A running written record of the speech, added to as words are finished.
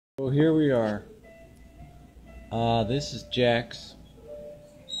So here we are. This is Jaxx.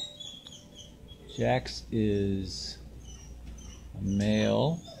 Jaxx is a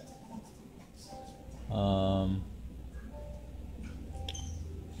male.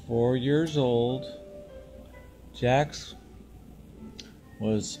 4 years old. Jaxx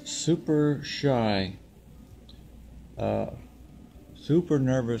was super shy, super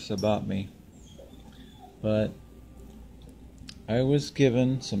nervous about me, but I was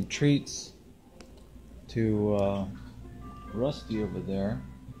given some treats to Rusty over there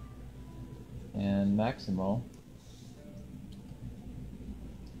and Maximo,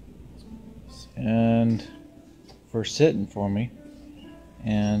 and for sitting for me.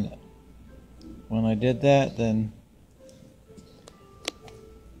 And when I did that, then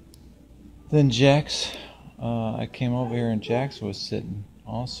Jaxx, I came over here and Jaxx was sitting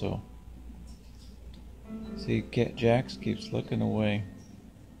also. See, Jaxx keeps looking away.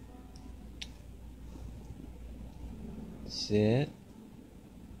 Sit.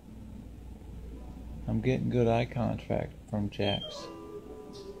 I'm getting good eye contact from Jaxx.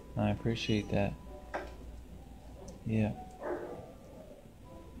 I appreciate that. Yeah.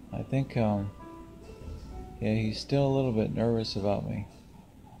 I think, yeah, he's still a little bit nervous about me.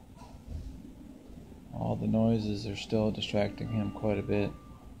 All the noises are still distracting him quite a bit.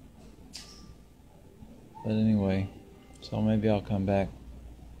 But anyway, so maybe I'll come back.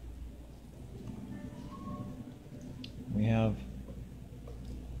 We have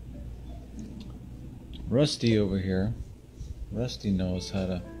Rusty over here. Rusty knows how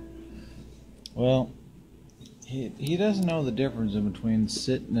to, well, he doesn't know the difference in between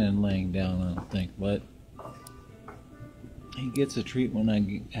sitting and laying down, I don't think, but he gets a treat when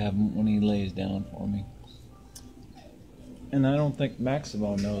I have him when he lays down for me. And I don't think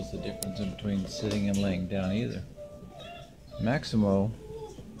Maximo knows the difference in between sitting and laying down either. Maximo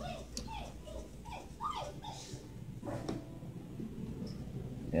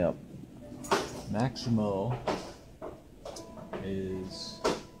Maximo is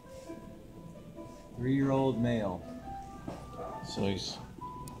 3-year-old male. So he's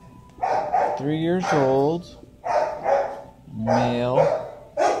 3 years old, male.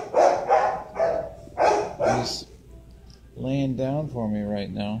 He's laying down for me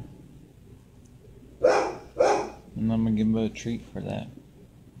right now, and I'm gonna give him a treat for that.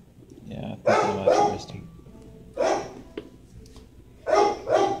 Yeah, I think I'll watch Rusty.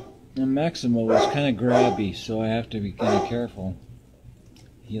 And Maximo is kind of grabby, so I have to be kind of careful.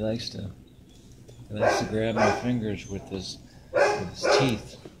 He likes to grab my fingers with his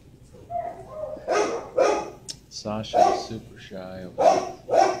teeth. Sasha is super shy over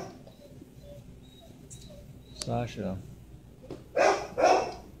there. Sasha.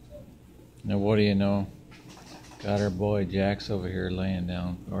 Now what do you know? Got our boy Jaxx over here laying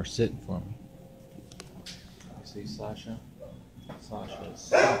down, or sitting for me. You see Sasha? Sasha is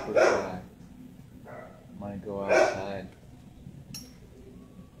super shy. Might go outside.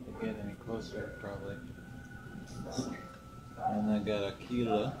 If I get any closer, probably. And I got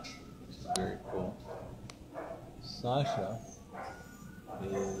Aquila, which is very cool. Sasha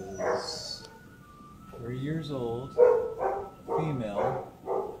is 3 years old, female.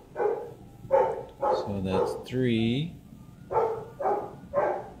 So that's 3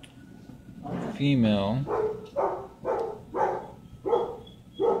 female.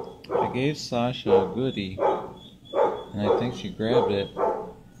 I gave Sasha a goodie, and I think she grabbed it.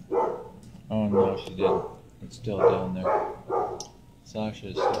 Oh no, she didn't. It's still down there. Sasha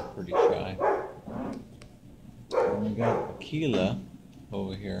is still pretty shy. And we got Aquila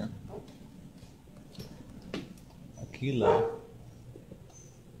over here. Aquila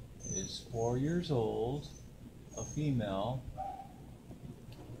is 4 years old, a female.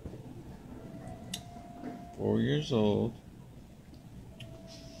 4 years old,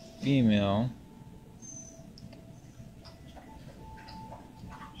 female.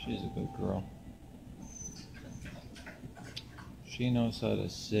 She's a good girl. She knows how to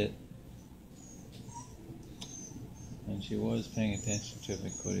sit, and she was paying attention to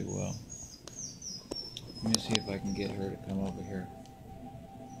me pretty well. Let me see if I can get her to come over here.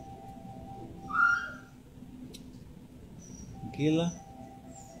 Aquila,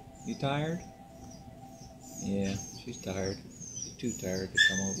 you tired? Yeah, she's tired. She's too tired to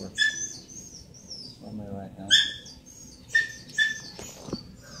come over. Where am I right now?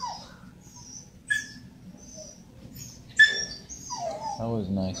 That was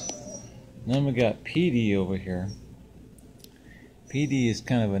nice. Then we got Petey over here. Petey is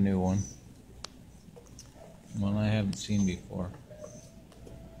kind of a new one. One I haven't seen before.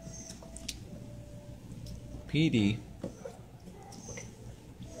 Petey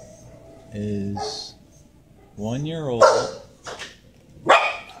is 1 year old.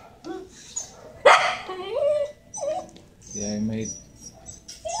 Yeah, I made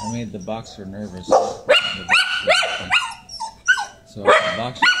the boxer nervous. So the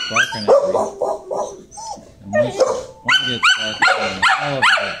boxer's barking at me. And once one gets barking, all of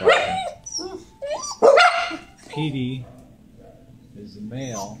them are barking. Petey is a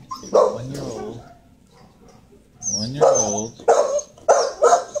male, 1 year old. 1 year old.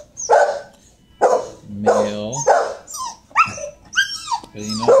 Male. But he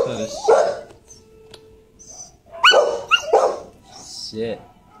knows how to sit. Sit.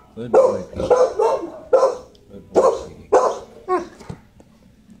 Good boy, Petey. Good boy, Petey.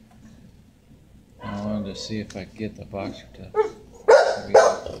 I wanted to see if I could get the boxer to maybe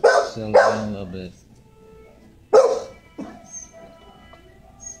settle down a little bit.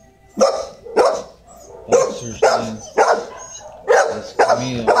 Boxer's name is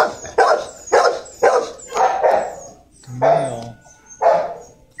Camille. Camille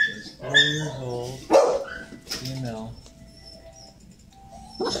is 4 years old, female.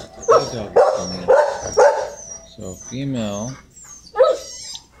 Good dog, Camille. So female,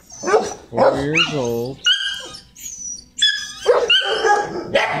 4 years old.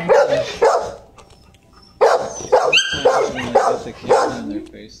 Sometimes when I put the camera in their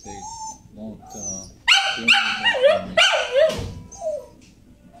face, they won't do anything for me.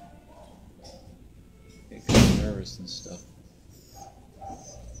 They get nervous and stuff.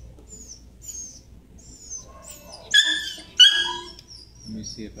 Let me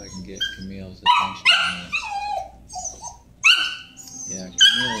see if I can get Camille's attention on that. Yeah,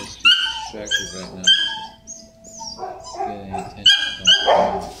 Camille is too distracted right now. Get any attention from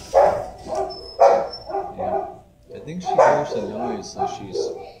Camille. Yeah. I think she hears the noise, so she's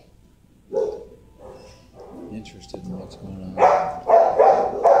interested in what's going on.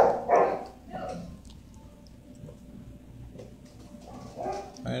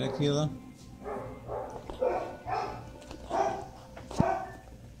 Alright, Aquila?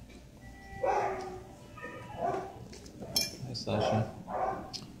 Hi, Sasha.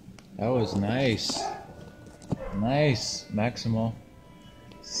 That was nice. Nice, Maximo.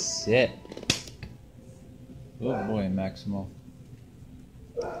 Sit. Good boy, Maximo.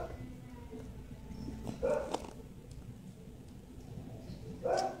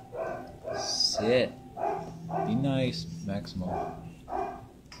 Sit. Be nice, Maximo.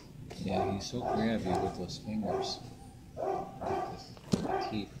 Yeah, he's so grabby with those fingers. With the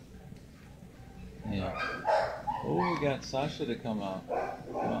teeth. Yeah. Oh, we got Sasha to come out.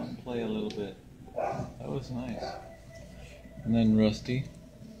 Come out and play a little bit. That was nice. And then Rusty.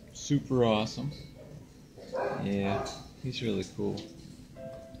 Super awesome. Yeah, he's really cool.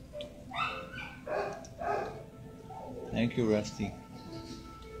 Thank you, Rusty.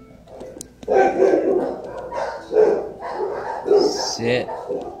 Sit.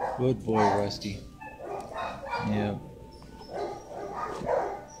 Good boy, Rusty. Yeah.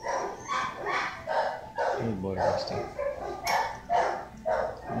 Good boy, Rusty.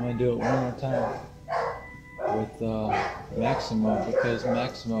 I'm going to do it one more time with Maximo, because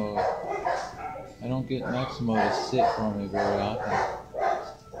Maximo, I don't get Maximo to sit for me very often.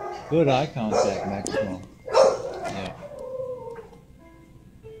 Good eye contact, Maximo. Yeah.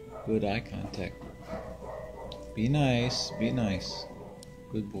 Good eye contact. Be nice, be nice.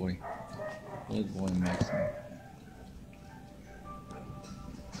 Good boy. Good boy, Maximo.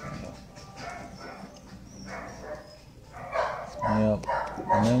 Yep.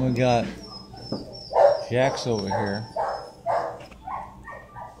 And then we got Jaxx over here.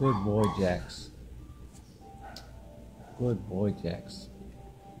 Good boy, Jaxx. Good boy, Jaxx.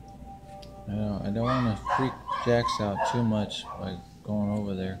 I don't want to freak Jaxx out too much by going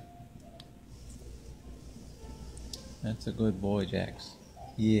over there. That's a good boy, Jaxx.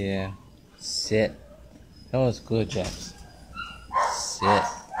 Yeah. Sit. That was good, Jaxx. Sit.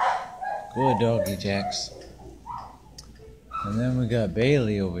 Good doggy, Jaxx. And then we got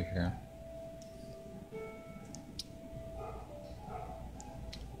Bailey over here.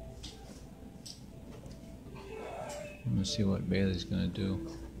 Let me see what Bailey's gonna do.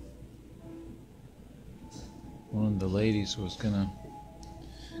 One of the ladies was gonna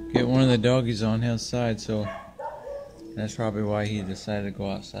get one of the doggies on his side, so that's probably why he decided to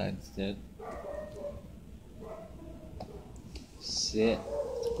go outside instead. Sit.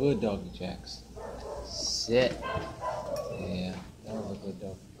 Good doggy, Jaxx. Sit. Yeah, that was a good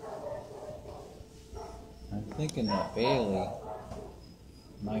dog. I'm thinking that Bailey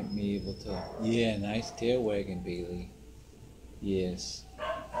might be able to. Yeah, nice tail wagging, Bailey. Yes,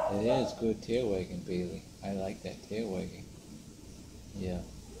 it is good tail wagging, Bailey. I like that tail wagging. Yeah.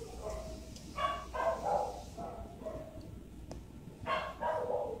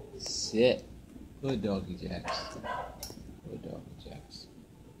 Sit. Good doggy, Jaxx. Good doggy, Jaxx.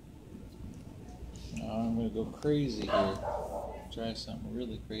 Now I'm gonna go crazy here. Try something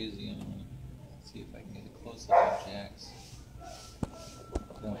really crazy, and I'm gonna see if I can get a close up of Jaxx.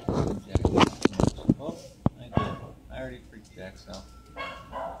 Oh, I did. I already freaked Jaxx out.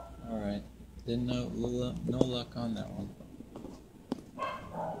 Alright. Didn't know, no luck on that one.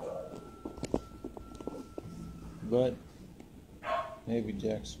 But maybe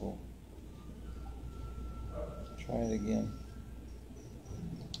Jaxx will try it again.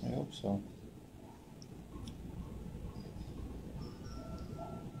 I hope so.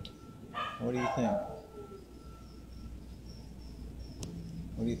 What do you think?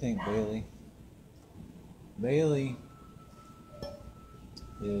 What do you think, Bailey? Bailey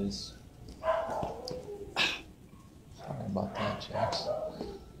is... Sorry about that, Jaxx.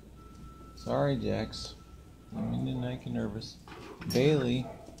 Sorry, Jaxx. I mean to make you nervous. Bailey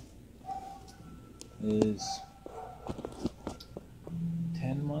is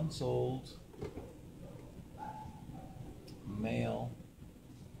 10 months old, male.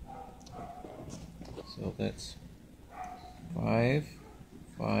 So that's 5,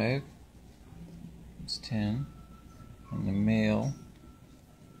 it's 10, and the male,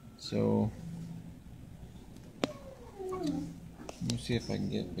 so let me see if I can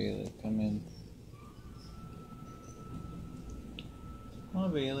get Bailey to come in. Come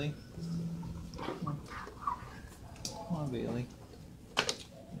on, Bailey. Come on, Bailey.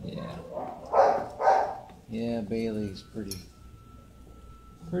 Yeah. Yeah, Bailey's pretty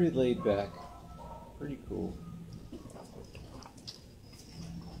laid back. Pretty cool.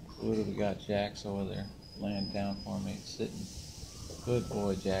 What have we got? Jaxx over there laying down for me, sitting. Good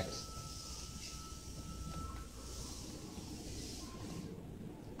boy, Jaxx.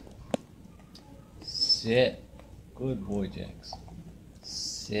 Sit. Good boy, Jaxx.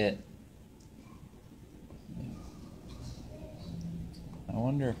 Sit. I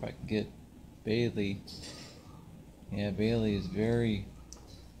wonder if I can get Bailey. Yeah, Bailey is very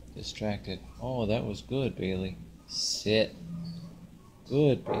distracted. Oh, that was good, Bailey. Sit.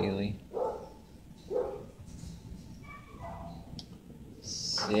 Good, Bailey.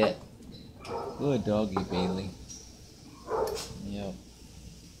 Sit. Good doggy, Bailey. Yep.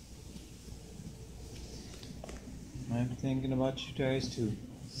 I'm thinking about you guys too.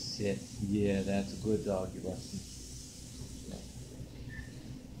 Sit. Yeah, that's a good doggy, Rusty.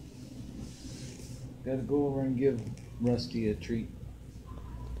 Gotta go over and give Rusty a treat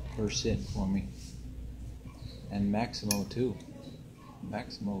for sitting for me. And Maximo too.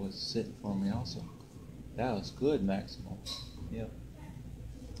 Maximo was sitting for me also. That was good, Maximo. Yep.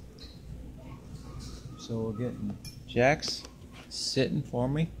 So we're getting Jaxx sitting for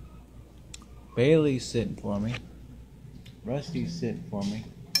me. Bailey's sitting for me. Rusty's sitting for me.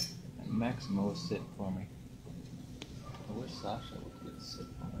 And Maximo is sitting for me. I wish Sasha would get to sit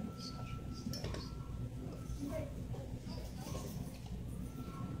for me, but Sasha is next.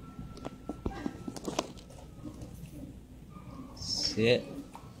 Sit.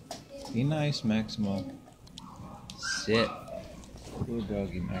 Be nice, Maximo. Sit. Good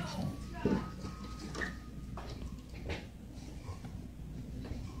doggy, Maximo.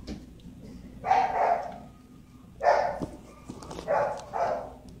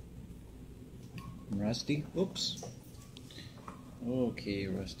 Rusty. Oops. Okay,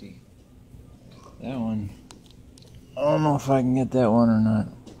 Rusty. That one. I don't know if I can get that one or not.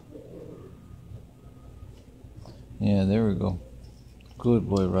 Yeah, there we go. Good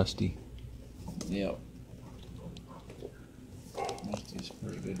boy, Rusty. Yep. Rusty's a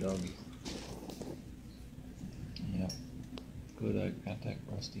pretty good doggy. Yep. Good eye contact,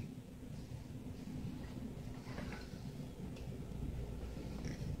 Rusty.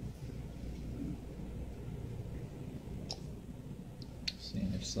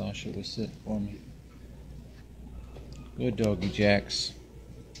 Seeing if Sasha was sitting for me. Good doggy, Jaxx.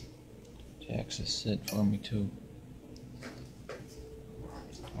 Jaxx is sitting for me too.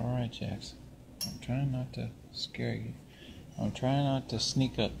 Alright, Jaxx. I'm trying not to scare you. I'm trying not to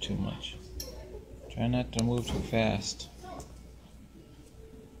sneak up too much. Try not to move too fast.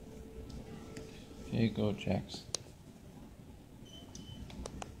 Here you go, Jaxx.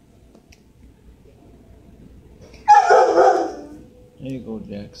 There you go,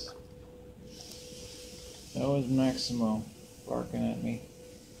 Jaxx. That was Maximo barking at me.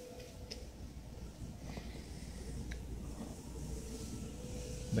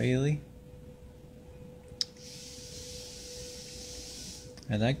 Bailey?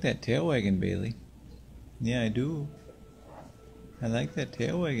 I like that tail wagging, Bailey. Yeah, I do. I like that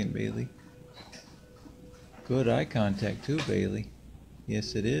tail wagging, Bailey. Good eye contact too, Bailey.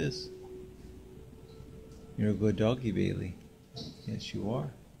 Yes, it is. You're a good doggy, Bailey. Yes, you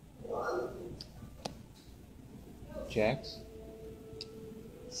are. Jaxx.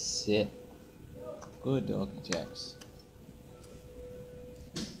 Sit. Good doggy, Jaxx.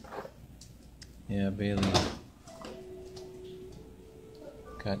 Yeah, Bailey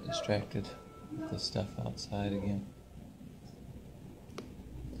got distracted with the stuff outside again.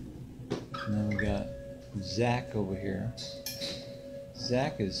 And then we got Zack over here.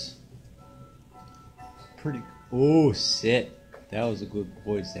 Zack is pretty... Oh, sit. That was a good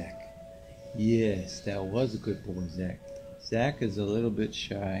boy, Zack. Yes, that was a good boy, Zack. Zack is a little bit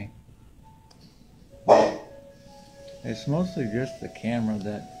shy. It's mostly just the camera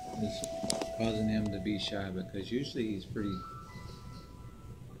that is causing him to be shy, because usually he's pretty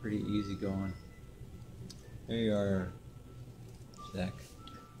easygoing. There you are, Zack.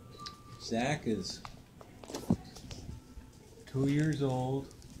 Zack is 2 years old,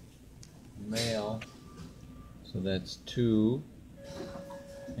 male, so that's 2,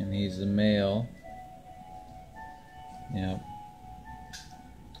 and he's a male. Yep.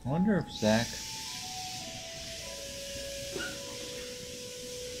 I wonder if Zack...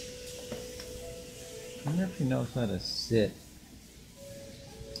 I wonder if he knows how to sit.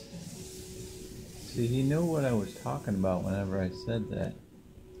 See, he knew what I was talking about whenever I said that,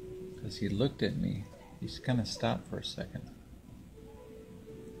 because he looked at me. He just kind of stopped for a second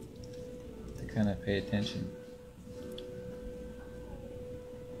to kind of pay attention.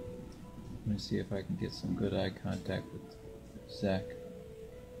 Let me see if I can get some good eye contact with Zack.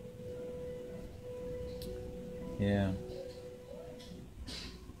 Yeah.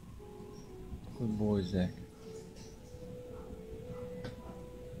 Good boy, Zack.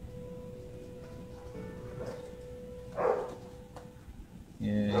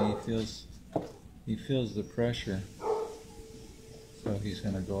 Yeah, he feels the pressure, so he's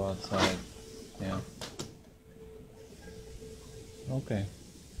gonna go outside. Yeah. Okay.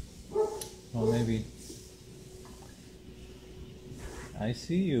 Well, maybe. I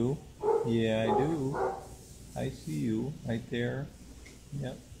see you. Yeah, I do. I see you right there.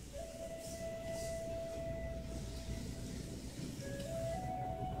 Yep.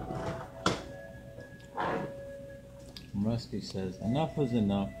 Rusty says, enough is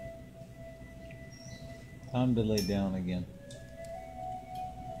enough. Time to lay down again.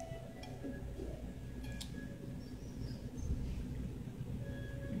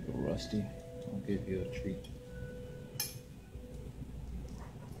 Here you go, Rusty. I'll give you a treat.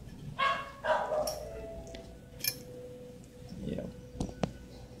 Yep.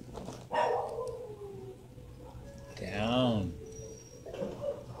 Down.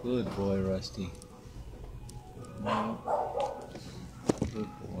 Good boy, Rusty. No. Good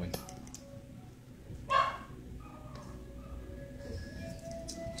boy.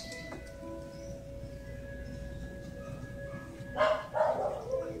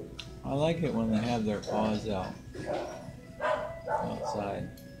 I like it when they have their paws out outside.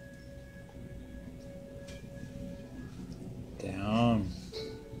 Down.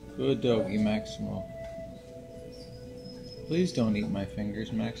 Good doggy, Maximo. Please don't eat my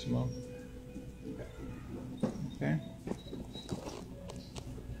fingers, Maximo. Okay.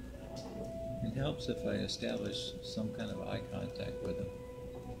 It helps if I establish some kind of eye contact with him.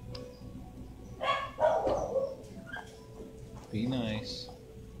 Be nice.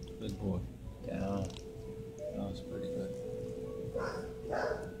 Good boy. Down. That was pretty good.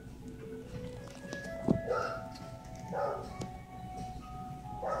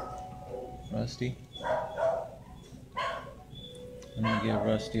 Rusty. I'm gonna give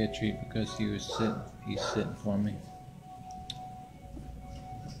Rusty a treat because he's sitting for me.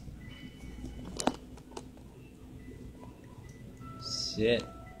 Sit.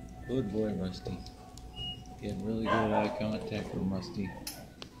 Good boy, Rusty. Get really good eye contact with Rusty.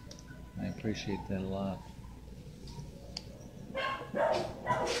 I appreciate that a lot.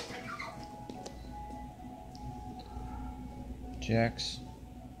 Jaxx.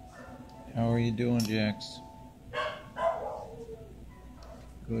 How are you doing, Jaxx?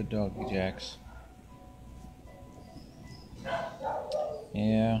 Good doggy, Jaxx.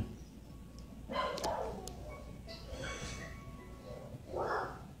 Yeah.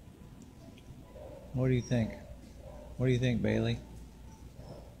 What do you think? What do you think, Bailey?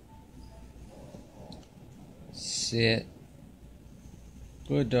 Sit.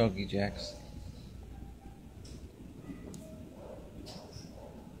 Good doggy, Jaxx.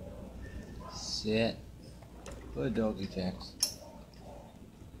 Sit. Good doggy, Jaxx.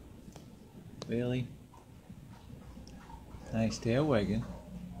 Bailey. Nice tail wagging.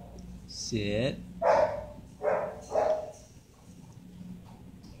 Sit.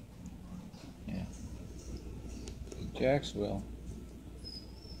 Yeah. Jaxx will.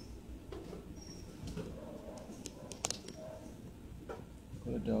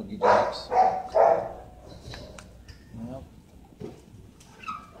 Good doggy, Jaxx. Yep.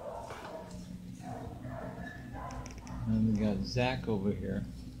 And we got Zack over here.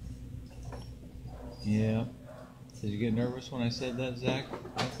 Yeah. Did you get nervous when I said that, Zack?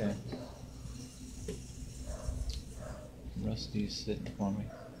 Okay. Rusty's sitting for me.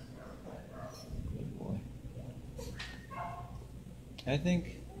 Good boy. I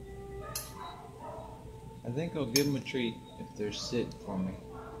think I'll give them a treat if they're sitting for me.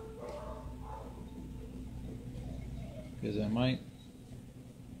 Because I might.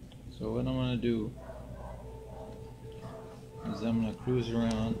 So what I'm going to do is I'm going to cruise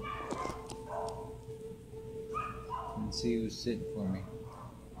around and see who's sitting for me.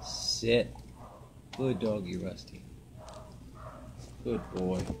 Sit. Good doggy, Rusty. Good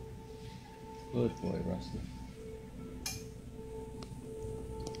boy. Good boy, Rusty.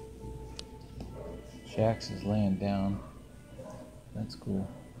 Jaxx is laying down. That's cool.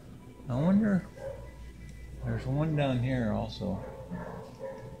 I wonder, there's one down here also.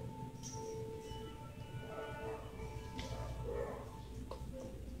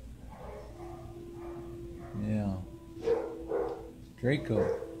 Yeah.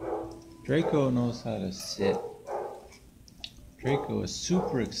 Draco knows how to sit. Draco is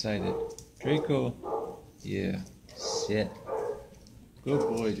super excited. Draco, yeah, sit. Good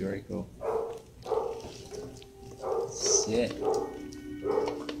boy, Draco. Sit.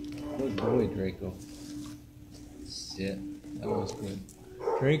 Good boy, Draco. Sit. That was good.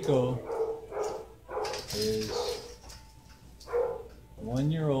 Draco is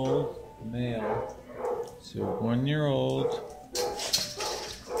 1-year-old male. So 1-year-old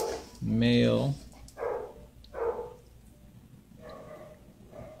male.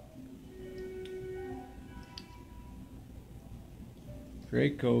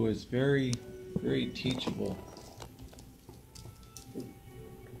 Draco is very, very teachable.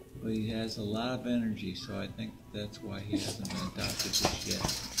 But he has a lot of energy, so I think that's why he hasn't been adopted just yet.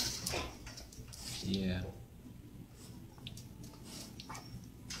 Yeah.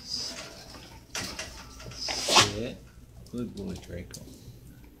 Sit. Good boy, Draco.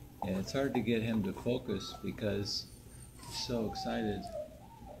 Yeah, it's hard to get him to focus because he's so excited.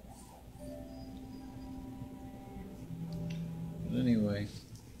 But anyway,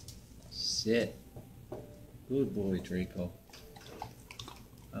 sit. Good boy, Draco.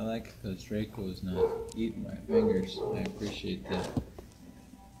 I like it because Draco is not eating my fingers. I appreciate that.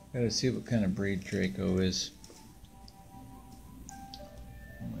 Gotta see what kind of breed Draco is.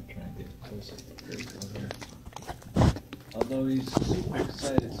 I'm gonna try and get closer to Draco here. Although he's super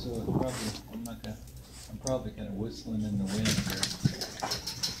excited, so I'm probably kind of whistling in the wind here.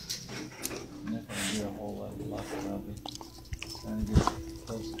 I'm not gonna get a whole lot of luck probably. Trying to get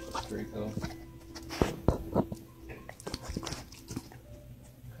closer to Draco.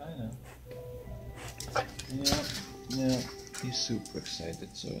 Yeah, he's super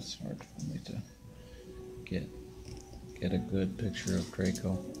excited, so it's hard for me to get a good picture of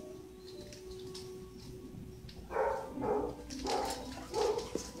Draco.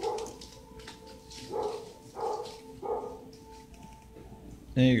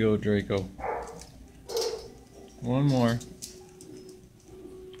 There you go, Draco. One more.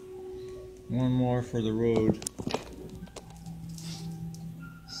 One more for the road.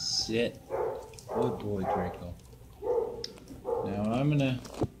 Sit. Good boy, Draco. Now I'm gonna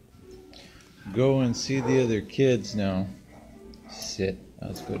go and see the other kids now. Sit.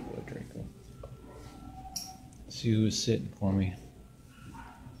 That's good boy, Draco. See who's sitting for me.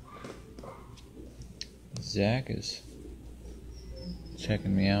 Zack is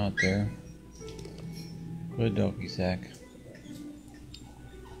checking me out there. Good doggy, Zack.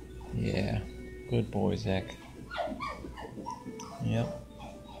 Yeah. Good boy, Zack. Yep.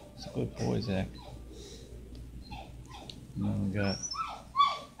 It's a good boy, Zack. And then we got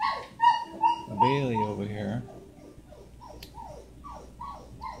Bailey over here.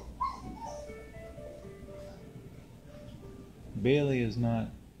 Bailey is not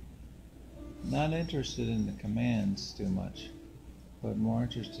interested in the commands too much, but more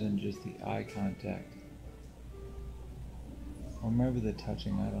interested in just the eye contact. Or maybe the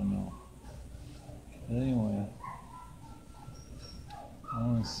touching, I don't know. But anyway, I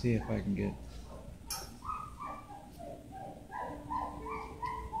want to see if I can get...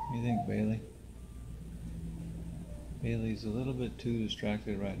 What do you think, Bailey? Bailey's a little bit too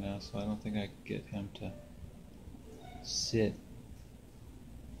distracted right now, so I don't think I can get him to sit.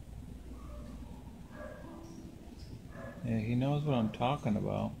 Yeah, he knows what I'm talking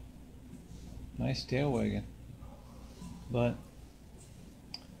about. Nice tail wagging. But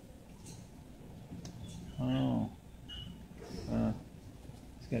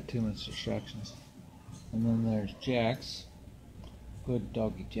he's got too much distractions. And then there's Jaxx. Good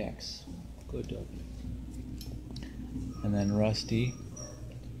doggy, Jaxx. Good doggy. And then Rusty.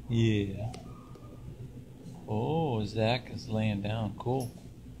 Yeah. Oh, Zack is laying down. Cool.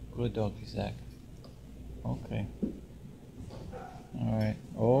 Good doggy, Zack. Okay. Alright.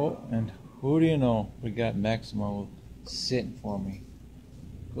 Oh, and who do you know? We got Maximo sitting for me.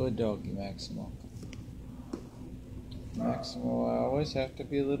 Good doggy, Maximo. Maximo, I always have to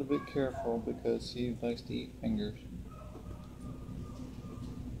be a little bit careful because he likes to eat fingers.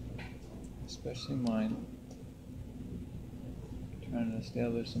 Especially mine. Trying to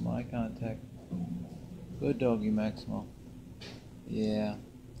establish some eye contact. Good doggy, Maximo. Yeah.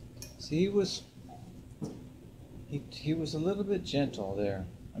 See, he was a little bit gentle there.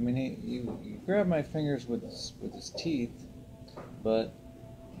 I mean, he grabbed my fingers with his teeth, but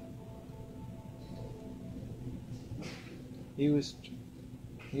he was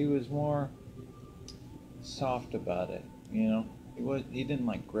more soft about it, you know. He didn't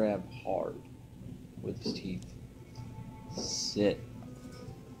like grab hard with his teeth. Sit.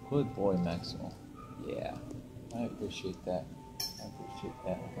 Good boy, Maximo. Yeah, I appreciate that. I appreciate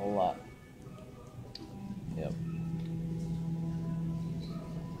that a whole lot. Yep.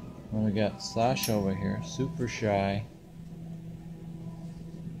 Then we got Sasha over here, super shy,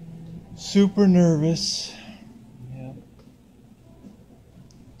 super nervous. Yep.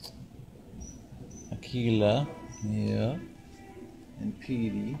 Aquila. Yeah. And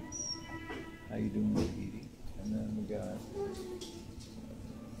Petey. How you doing, Petey? And then we got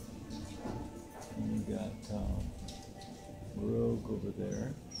Rogue over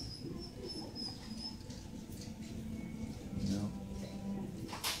there. You know.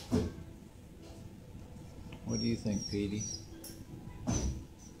 What do you think, Petey?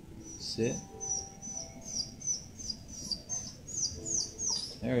 Sit.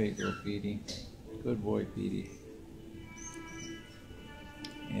 There you go, Petey. Good boy, Petey.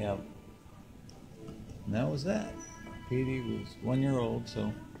 Yep. And that was that. Petey was 1 year old,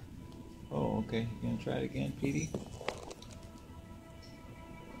 so. Oh, okay. You gonna try it again, Petey?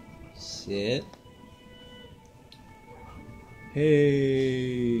 Sit.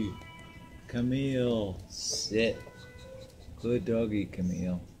 Hey, Camille. Sit. Good doggy,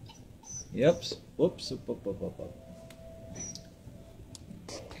 Camille. Yep. Whoops. Up.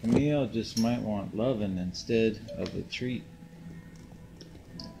 Camille just might want loving instead of the treat.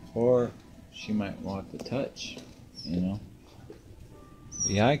 Or she might want the touch, you know.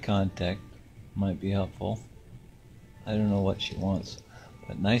 The eye contact might be helpful. I don't know what she wants.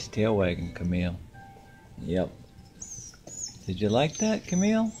 But nice tail wagging, Camille. Yep. Did you like that,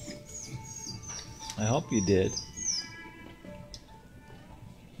 Camille? I hope you did.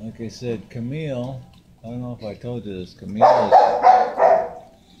 Like I said, Camille, I don't know if I told you this, Camille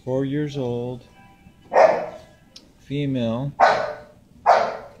is 4 years old, female.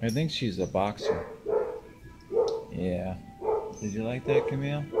 I think she's a boxer. Yeah. Did you like that,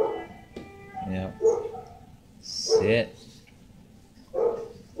 Camille? Yep. Sit.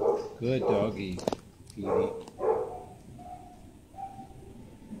 Good doggy, Petey.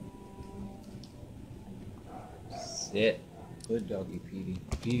 Sit. Good doggy, Petey.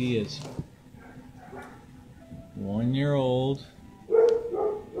 Petey is 1 year old.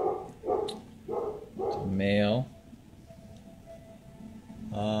 It's a male.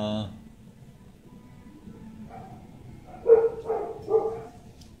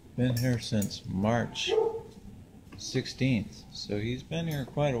 Been here since March 16th, so he's been here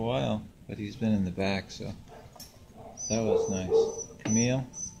quite a while, but he's been in the back, so that was nice. Camille,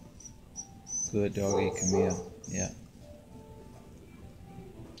 good doggy, Camille. Yeah.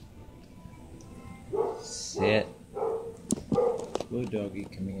 Sit. Good doggy,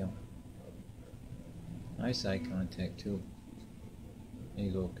 Camille. Nice eye contact too. There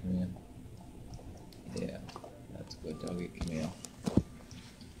you go, Camille. Yeah, that's good doggy, Camille.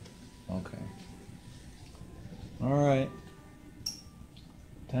 Okay. Alright.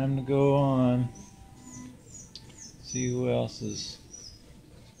 Time to go on. See who else is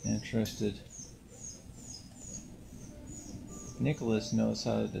interested. Nicholas knows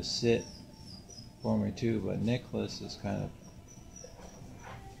how to sit for me too, but Nicholas is kind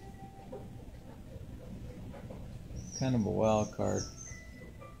of a wild card.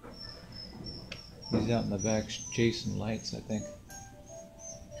 He's out in the back chasing lights, I think.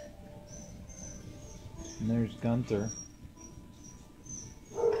 And there's Gunther.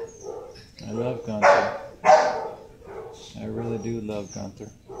 I love Gunther. I really do love Gunther.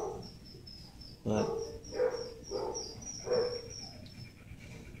 But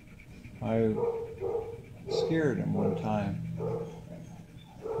I scared him one time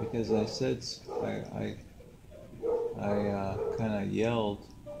because I said I kind of yelled,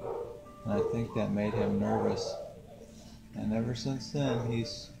 and I think that made him nervous. And ever since then,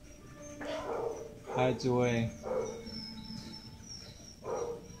 he's hides away.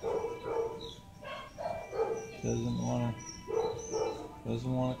 Doesn't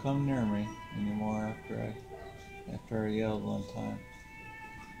want to come near me anymore after I yelled one time.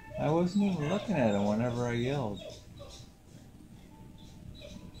 I wasn't even looking at him whenever I yelled.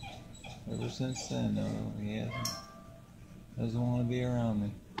 Ever since then, no, he doesn't want to be around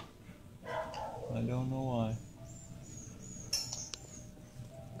me. I don't know why.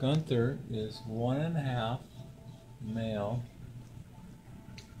 Gunther is 1.5 male.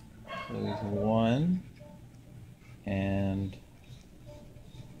 So he's 1 and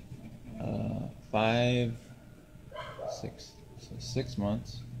 5, 6, so 6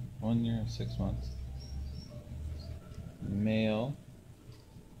 months. 1 year and 6 months. Male.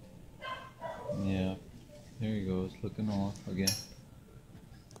 Yeah, there he goes, looking off again.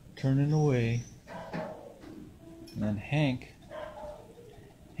 Turning away. And then Hank.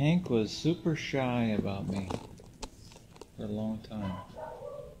 Hank was super shy about me for a long time.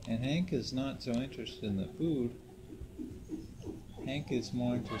 And Hank is not so interested in the food. Hank is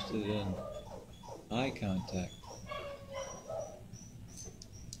more interested in eye contact.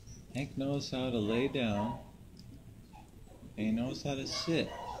 Hank knows how to lay down, and he knows how to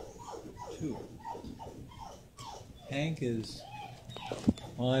sit, too. Hank is,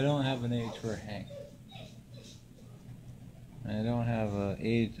 well, I don't have an age for Hank. I don't have an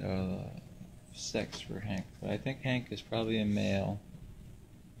age, sex for Hank, but I think Hank is probably a male.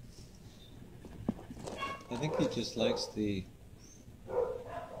 I think he just likes the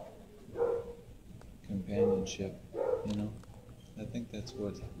companionship, you know? I think that's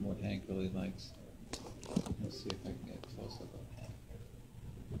what Hank really likes. Let's see if I can get close up on Hank.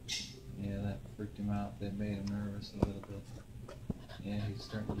 Yeah, that freaked him out. That made him nervous a little bit. Yeah, he's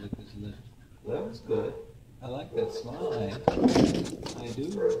starting to lick his lip. That was good. I like that smile, Hank. I do.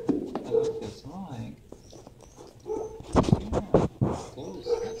 I like that smile, Hank. Yeah, close.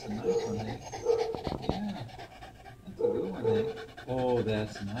 That's a nice one, Hank. Yeah, that's a good one, Hank. Oh,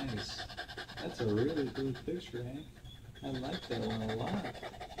 that's nice. That's a really good picture, Hank. I like that one a lot.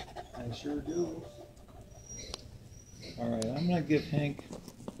 I sure do. Alright, I'm going to give Hank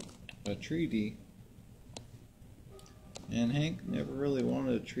a treaty. And Hank never really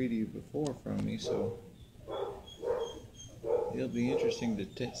wanted a treaty before from me, so it'll be interesting to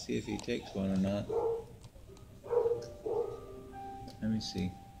see if he takes one or not. Let me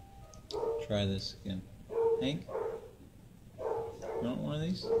see. Try this again. Hank? You want one of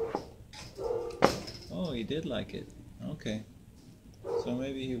these? Oh, he did like it. Okay. So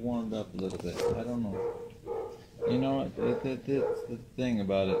maybe he warmed up a little bit. I don't know. You know, that's the thing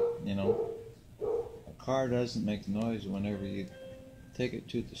about it, you know. A car doesn't make noise whenever you take it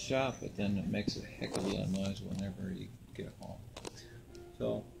to the shop, but then it makes a heck of a lot of noise whenever you get home.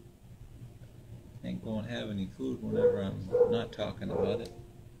 So, Hank won't have any food whenever I'm not talking about it.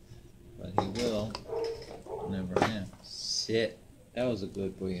 But he will whenever I am. Sit. That was a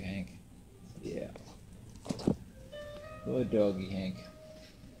good boy, Hank. Yeah. Good doggy, Hank.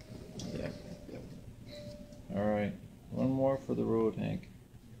 Yeah. Alright. One more for the road, Hank.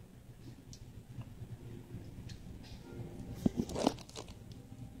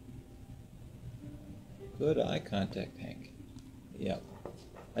 Good eye contact, Hank. Yep.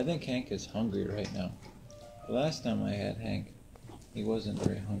 I think Hank is hungry right now. The last time I had Hank, he wasn't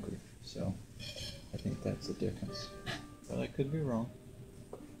very hungry. So, I think that's the difference. But I could be wrong.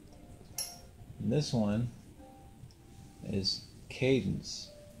 And this one is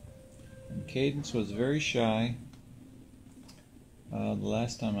Cadence. And Cadence was very shy the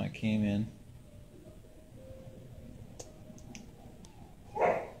last time I came in.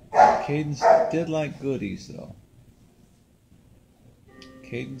 Cadence did like goodies though.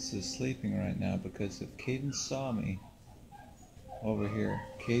 Cadence is sleeping right now because if Cadence saw me over here,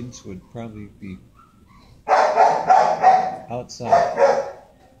 Cadence would probably be outside.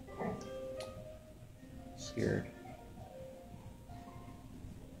 Scared.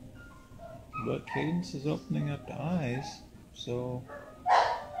 But Cadence is opening up the eyes, so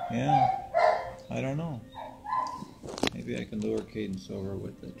yeah, I don't know. Maybe I can lure Cadence over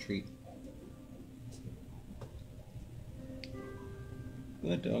with a treat.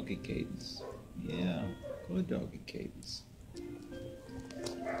 Good doggy, Cadence. Yeah, good doggy, Cadence.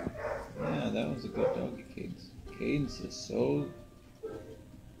 Yeah, that was a good doggy, Cadence. Cadence is so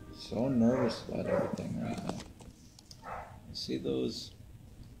nervous about everything right now. You see those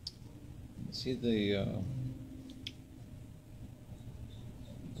See the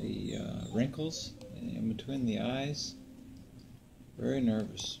wrinkles in between the eyes? Very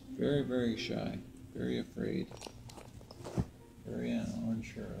nervous, very, very shy, very afraid, very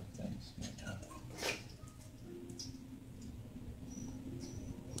unsure of things.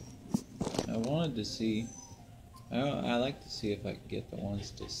 I wanted to see, I like to see if I could get the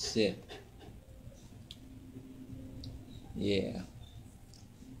ones to sit. Yeah.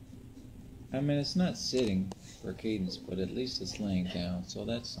 I mean, it's not sitting for Cadence, but at least it's laying down, so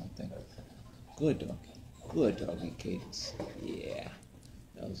that's something. Good doggy. Good doggy, Cadence. Yeah.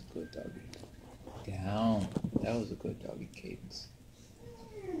 That was a good doggy. Down. That was a good doggy, Cadence.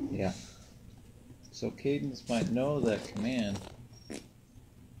 Yeah. So Cadence might know that command.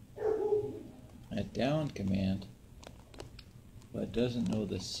 That down command, but doesn't know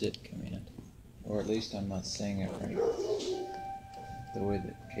the sit command. Or at least I'm not saying it right. The way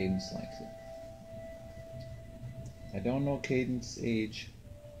that Cadence likes it. I don't know Cadence age,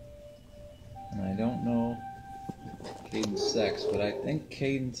 and I don't know Cadence sex, but I think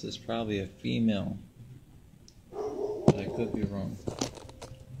Cadence is probably a female. But I could be wrong.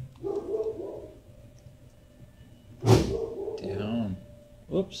 Down.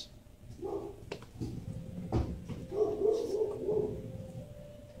 Whoops.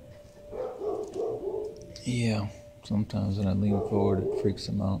 Yeah, sometimes when I lean forward, it freaks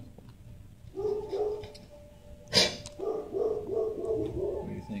them out. What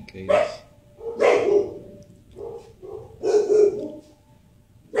do you think, Cadence?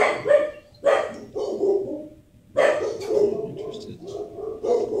 Interested.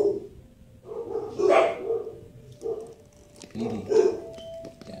 Petey.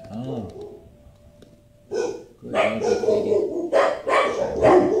 Down. Good doggy, Petey.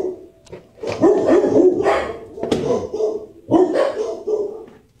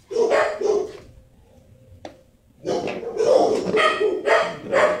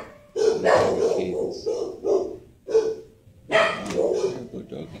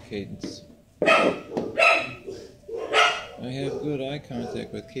 Cadence. I have good eye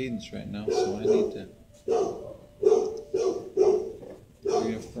contact with Cadence right now, so I need to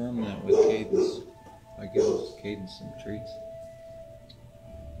reaffirm that with Cadence. I give Cadence some treats.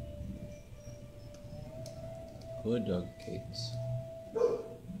 Good dog, Cadence.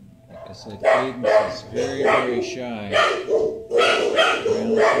 Like I said, Cadence is very, very shy. Very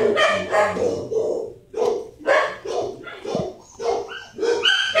unsure of things.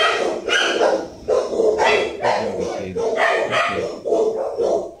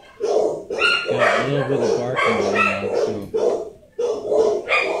 Got a little bit of barking going on too.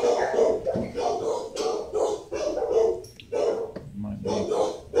 Might be.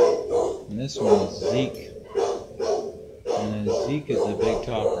 And this one is Zeke. And then Zeke is a big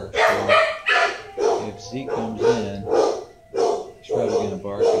talker, so if Zeke comes in, he's probably going to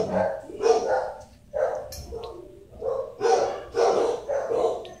bark at me.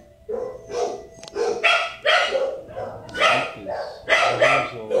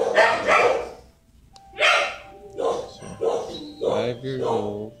 Years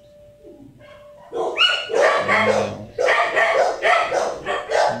old. Male.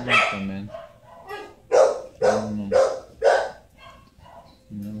 Come in.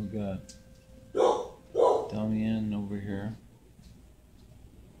 And then we got Damian over here.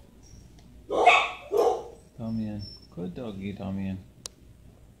 Damian. Good doggy, Damian.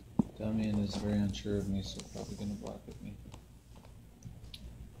 Damian is very unsure of me, so probably gonna bark at me.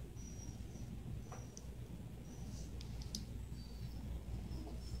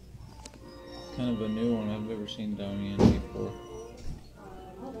 Kind of a new one. I've never seen Damian before.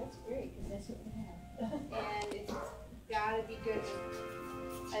 Oh, that's great, because that's what we have. And it's gotta be good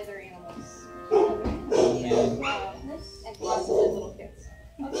with other animals. And possibly little kids.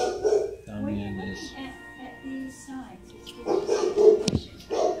 Damian is. At these signs,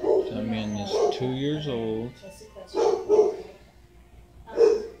 Damian is 2 years old.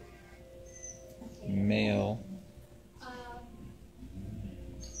 Male.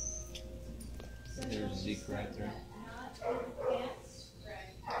 There's Zeke right there.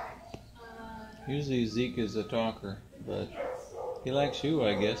 Usually Zeke is a talker, but he likes you,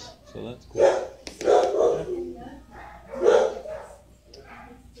 I guess, so that's cool.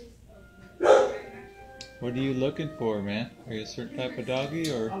 What are you looking for, man? Are you a certain type of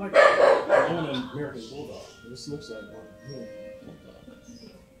doggy, or? I like I want an American Bulldog. This looks like one. Yeah.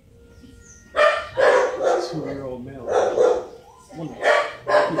 2-year-old male. One keeps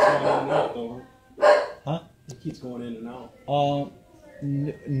going in and out, though. Huh? He keeps going in and out.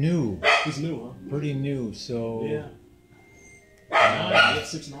 New. He's new, huh? Pretty new, so. Yeah.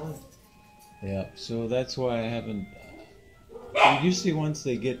 6'9". Yeah, so that's why I haven't. Usually, once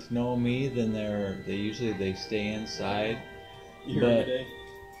they get to know me, then they stay inside. You hear But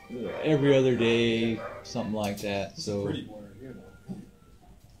every day? every other day, something like that. It's So pretty boy right here, though.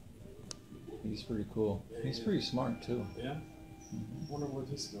 he's pretty cool. He's pretty smart too. Yeah? I wonder what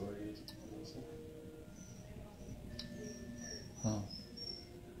his story is. Huh.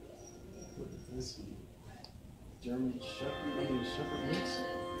 What is this? German Shepherd? I mean, Shepherd mix?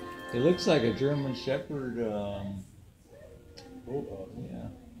 It looks like a German Shepherd. Bulldog. Yeah,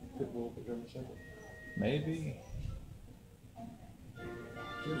 Pit Bull Terrier Male. maybe.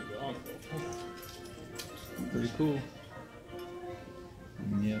 Pretty dog, though. Pretty cool.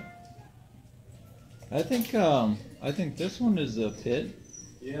 Yep. I think this one is a pit.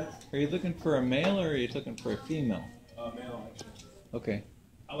 Yeah? Are you looking for a male or are you looking for a female? Male, actually. Okay.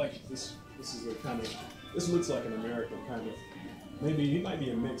 I like this. This is a kind of. This looks like an American kind of. Maybe he might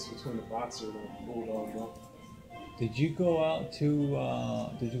be a mix between a boxer and a bulldog. Though. Did you go out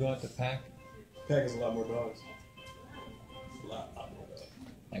to pack? Pack has a lot more dogs. A lot more dogs.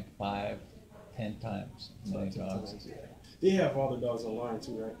 Like 5, 10 times as many dogs. Yeah. They have all the dogs online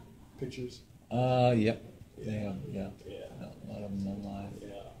too, right? Pictures. Yep. They have, Yeah. a lot of them online. Yeah.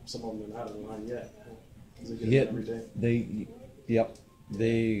 Some of them are not online yet. 'Cause they get Yeah, it every day.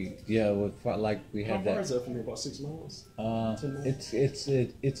 with like we How had far that. is that from here? About 6 miles. 10 miles?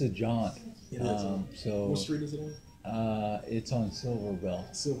 It's a jaunt. So What street is it on? it's on Silver Bell.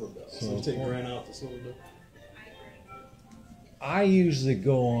 Silver Bell. So So you take Grant out to Silver Bell. I usually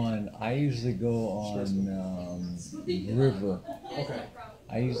go on River. Okay.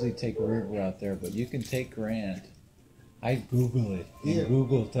 I usually take River out there, but you can take Grant. I Google it. And Yeah.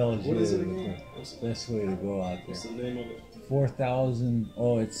 Google tells What you is it the again? best way to go out What's there. the name of it? 4,000.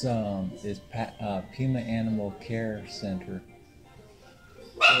 Oh, it's Pima Animal Care Center.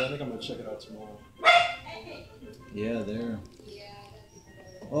 Yeah, I think I'm gonna check it out tomorrow. Yeah, there.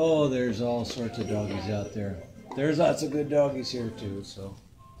 Oh, there's all sorts of doggies out there. There's lots of good doggies here too. So,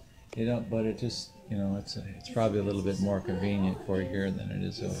 but it just, it's probably a little bit more convenient for you here than it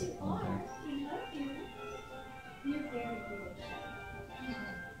is over there.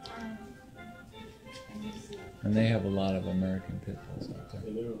 And they have a lot of American pit bulls out there.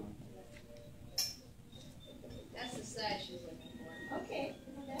 That's the size she's looking for. Okay,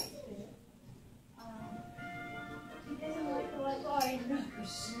 well, that's good. He doesn't like the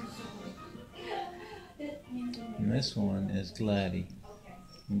And this one is Gladdy.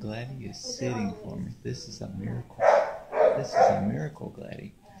 And Gladdy is sitting for me. This is a miracle. This is a miracle,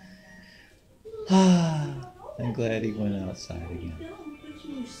 Gladdy. And Gladdy went outside again.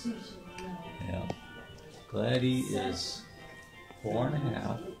 Yeah. Gladdy is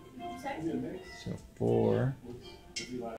 4.5. So 4.